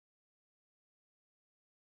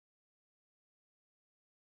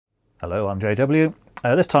Hello, I'm JW.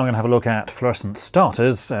 This time I'm going to have a look at fluorescent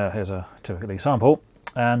starters. Here's a typical example.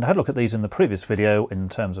 And I had a look at these in the previous video in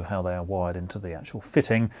terms of how they are wired into the actual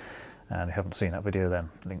fitting. And if you haven't seen that video, then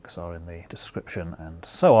links are in the description and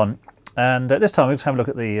so on. And this time we'll just have a look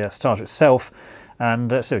at the starter itself and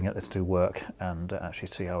see if we can get this to work and actually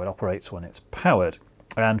see how it operates when it's powered.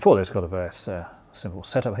 And for this, I've got a very simple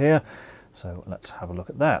setup here. So let's have a look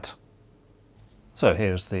at that. So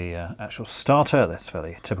here's the actual starter. That's a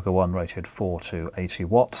fairly typical one, rated 4 to 80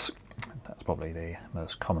 watts. That's probably the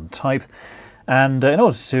most common type. And in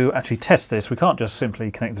order to actually test this, we can't just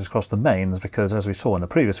simply connect this across the mains because, as we saw in the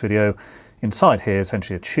previous video, inside here is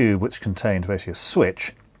essentially a tube which contains basically a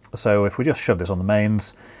switch. So if we just shove this on the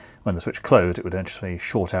mains, when the switch closed, it would actually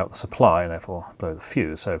short out the supply and therefore blow the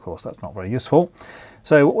fuse. So of course that's not very useful.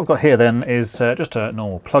 So what we've got here then is just a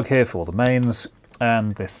normal plug here for the mains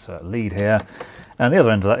and this lead here. And the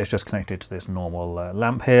other end of that is just connected to this normal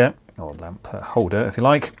lamp here, or lamp holder if you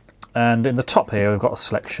like. And in the top here we've got a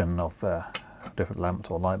selection of different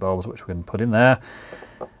lamps or light bulbs which we can put in there.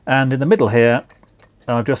 And in the middle here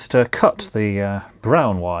I've just cut the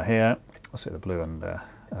brown wire here. Let's see, the blue and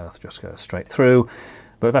earth just go straight through.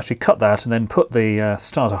 But I've actually cut that and then put the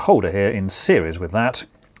starter holder here in series with that.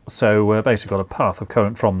 So basically got a path of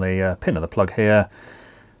current from the pin of the plug here,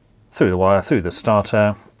 through the wire, through the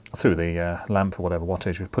starter, through the lamp or whatever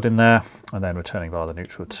wattage we've put in there, and then returning via the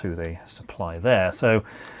neutral to the supply there. So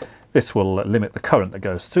this will limit the current that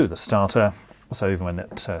goes through the starter, so even when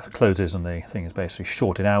it closes and the thing is basically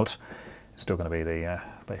shorted out, it's still going to be the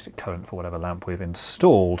basic current for whatever lamp we've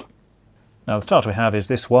installed. Now the starter we have is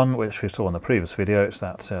this one, which we saw in the previous video. It's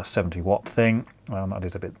that 70 watt thing. That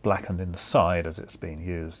is a bit blackened in the side as it's been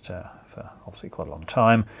used for obviously quite a long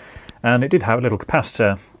time. And it did have a little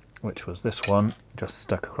capacitor, which was this one, just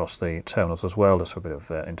stuck across the terminals as well, just for a bit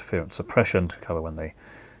of interference suppression to cover when the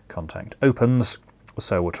contact opens.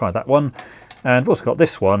 So we'll try that one. And we've also got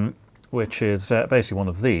this one, which is basically one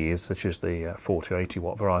of these, which is the 4 to 80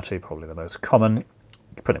 watt variety, probably the most common.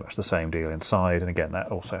 Pretty much the same deal inside, and again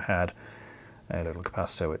that also had a little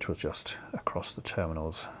capacitor which was just across the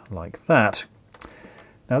terminals like that.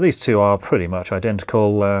 Now these two are pretty much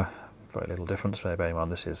identical, very little difference there. Bear in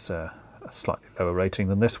mind this is a slightly lower rating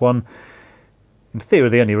than this one. In theory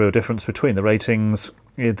the only real difference between the ratings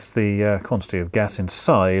is the quantity of gas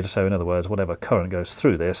inside, so in other words whatever current goes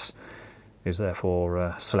through this is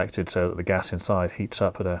therefore selected so that the gas inside heats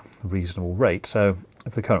up at a reasonable rate. So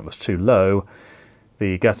if the current was too low,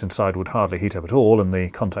 the gas inside would hardly heat up at all and the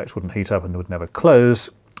contacts wouldn't heat up and would never close.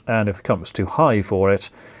 And if the current was too high for it,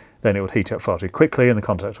 then it would heat up far too quickly and the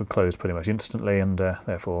contacts would close pretty much instantly and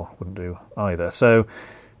therefore wouldn't do either. So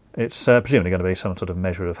it's presumably going to be some sort of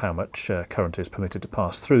measure of how much current is permitted to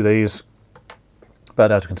pass through these.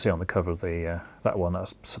 But as you can see on the cover of the that one,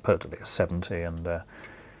 that's supposedly a 70 and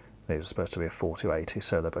these are supposed to be a 4 to 80,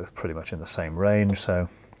 so they're both pretty much in the same range. So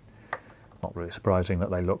not really surprising that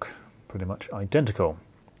they look pretty much identical.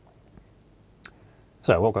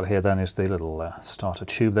 So what we've got here then is the little starter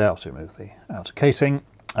tube there. I'll also remove the outer casing,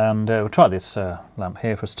 and we'll try this lamp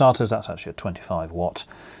here for starters. That's actually a 25 watt,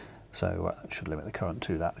 so it should limit the current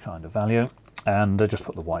to that kind of value. And just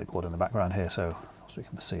put the whiteboard in the background here so we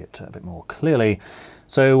can see it a bit more clearly.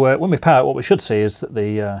 So when we power it, what we should see is that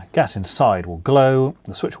the gas inside will glow,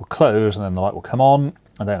 the switch will close, and then the light will come on,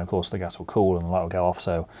 and then of course the gas will cool and the light will go off.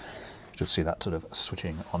 So you'll see that sort of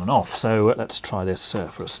switching on and off. So let's try this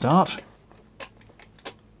for a start.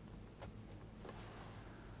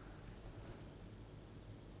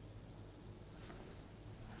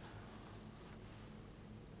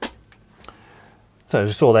 So as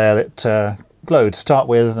you saw there, it glowed to start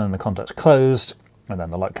with, and then the contacts closed, and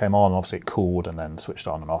then the light came on, obviously it cooled and then switched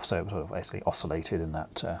on and off, so it sort of basically oscillated in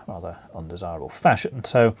that rather undesirable fashion.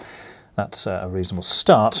 So that's a reasonable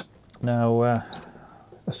start. Now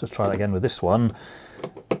let's just try that again with this one.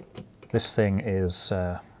 This thing is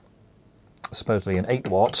supposedly an 8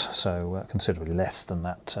 watt, so considerably less than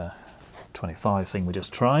that 25 thing we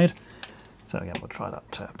just tried. So again, we'll try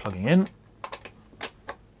that plugging in.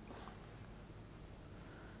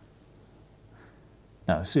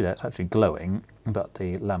 Now you see that it's actually glowing, but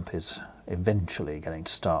the lamp is eventually getting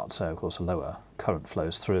to start, so of course a lower current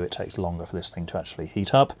flows through. It takes longer for this thing to actually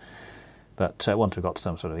heat up, but once we've got to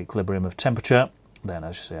some sort of equilibrium of temperature, then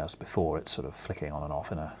as you see, as before, it's sort of flicking on and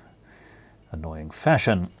off in a annoying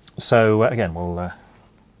fashion. So again, we'll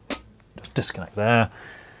just disconnect there.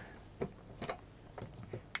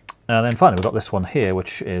 And then finally we've got this one here,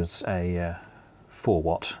 which is a 4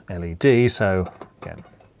 watt LED, so again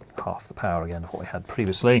half the power again of what we had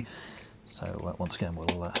previously. So once again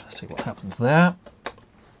we'll see what happens there.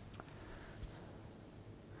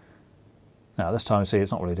 Now this time you see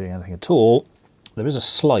it's not really doing anything at all. There is a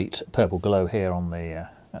slight purple glow here on the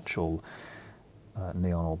actual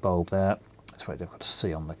neon or bulb there. It's very difficult to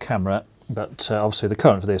see on the camera, but obviously the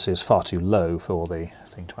current for this is far too low for the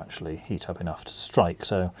thing to actually heat up enough to strike,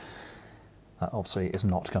 so that obviously is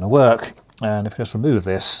not going to work. And if we just remove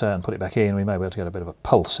this and put it back in, we may be able to get a bit of a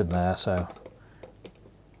pulse in there. So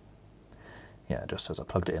yeah, just as I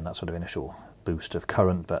plugged it in, that sort of initial boost of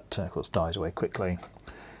current, but of course dies away quickly,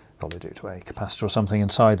 probably due to a capacitor or something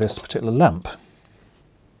inside this particular lamp.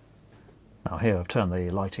 Now here I've turned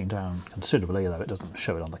the lighting down considerably, though it doesn't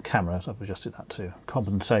show it on the camera, so I've adjusted that to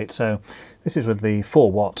compensate. So this is with the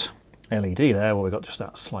 4-watt LED there, where we've got just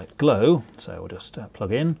that slight glow. So we'll just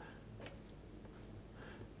plug in.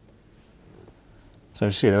 So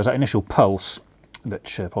you see there was that initial pulse,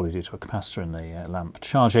 which probably due to a capacitor in the lamp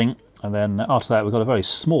charging, and then after that we've got a very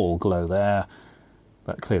small glow there,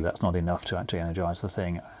 but clearly that's not enough to actually energise the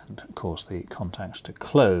thing and cause the contacts to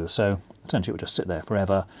close. So essentially it would just sit there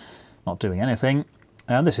forever, not doing anything.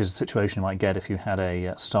 And this is a situation you might get if you had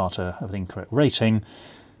a starter of an incorrect rating.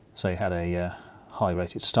 So you had a high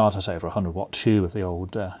rated starter, say over a 100-watt tube of the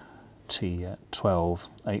old T12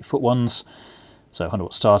 8-foot ones. So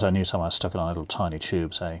 100-watt starter, I knew someone stuck it on a little tiny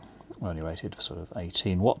tube, say only rated for sort of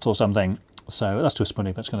 18 watts or something. So that's just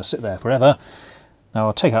pretty much going to sit there forever. Now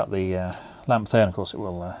I'll take out the lamp there, and of course it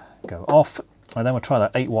will go off. And then we'll try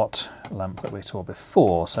that 8-watt lamp that we saw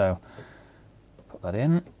before. So put that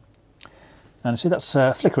in. And you see that's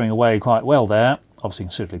flickering away quite well there, obviously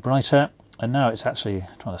considerably brighter. And now it's actually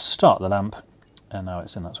trying to start the lamp, and now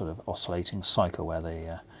it's in that sort of oscillating cycle where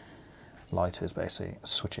the light is basically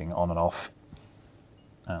switching on and off.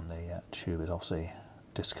 And the tube is obviously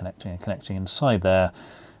disconnecting and connecting inside there.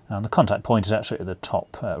 And the contact point is actually at the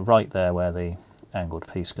top right there where the angled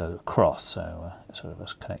piece goes across. So it's sort of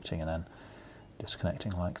just connecting and then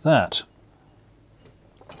disconnecting like that.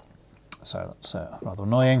 So that's rather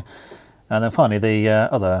annoying. And then finally the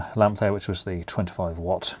other lamp there, which was the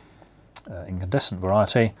 25-watt incandescent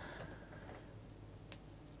variety.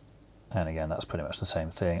 And again, that's pretty much the same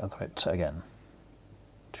thing. It again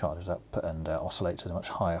charges up and oscillates at a much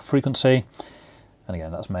higher frequency. And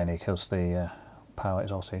again, that's mainly because the power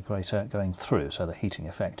is also greater going through, so the heating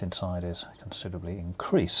effect inside is considerably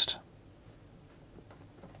increased.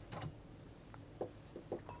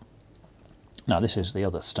 Now this is the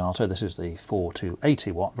other starter. This is the 4 to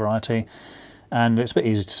 80-watt variety, and it's a bit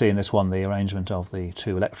easy to see in this one the arrangement of the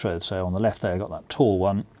two electrodes. So on the left there you've got that tall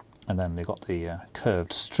one, and then you've got the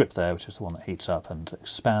curved strip there, which is the one that heats up and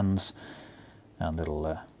expands, and a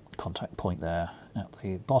little contact point there at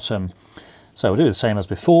the bottom. So we'll do the same as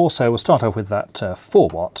before. So we'll start off with that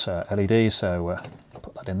 4-watt LED, so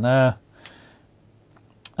put that in there.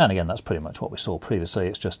 And again, that's pretty much what we saw previously.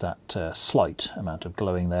 It's just that slight amount of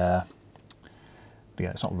glowing there.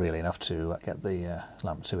 Again, it's not really enough to get the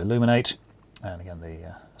lamp to illuminate. And again,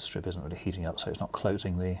 the strip isn't really heating up, so it's not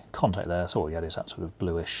closing the contact there. So all you get is that sort of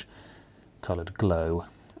bluish coloured glow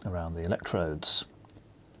around the electrodes.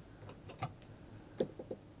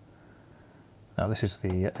 Now this is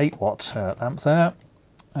the 8-watt lamp there.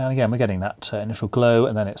 And again, we're getting that initial glow,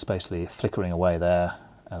 and then it's basically flickering away there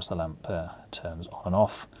as the lamp turns on and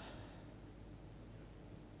off.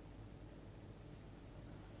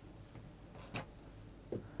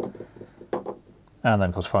 And then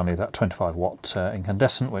of course finally that 25-watt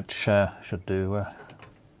incandescent, which should do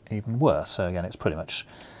even worse. So again, it's pretty much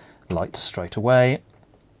light straight away.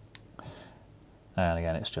 And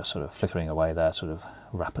again, it's just sort of flickering away there, sort of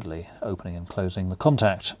rapidly opening and closing the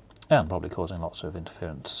contact, and probably causing lots of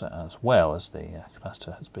interference as well as the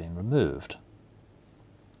capacitor has been removed.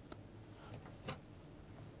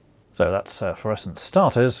 So that's fluorescent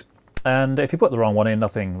starters. And if you put the wrong one in,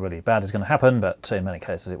 nothing really bad is going to happen, but in many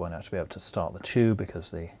cases it won't actually be able to start the tube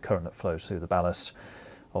because the current that flows through the ballast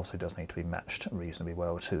obviously does need to be matched reasonably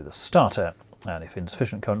well to the starter. And if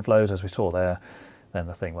insufficient current flows, as we saw there, then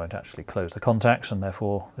the thing won't actually close the contacts, and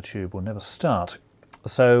therefore the tube will never start.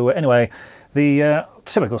 So anyway, the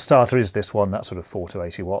typical starter is this one, that sort of 4 to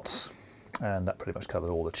 80 watts, and that pretty much covers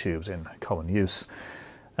all the tubes in common use.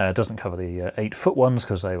 It doesn't cover the 8-foot ones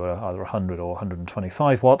because they were either 100 or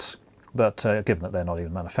 125 watts. But given that they're not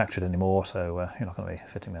even manufactured anymore, so you're not going to be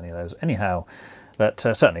fitting many of those anyhow. But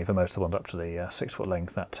certainly for most of the ones up to the 6-foot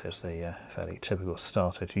length, that is the fairly typical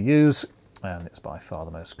starter to use, and it's by far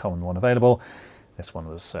the most common one available. This one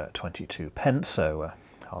was 22p, so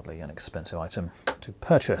hardly an expensive item to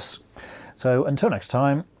purchase. So until next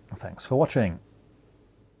time, thanks for watching.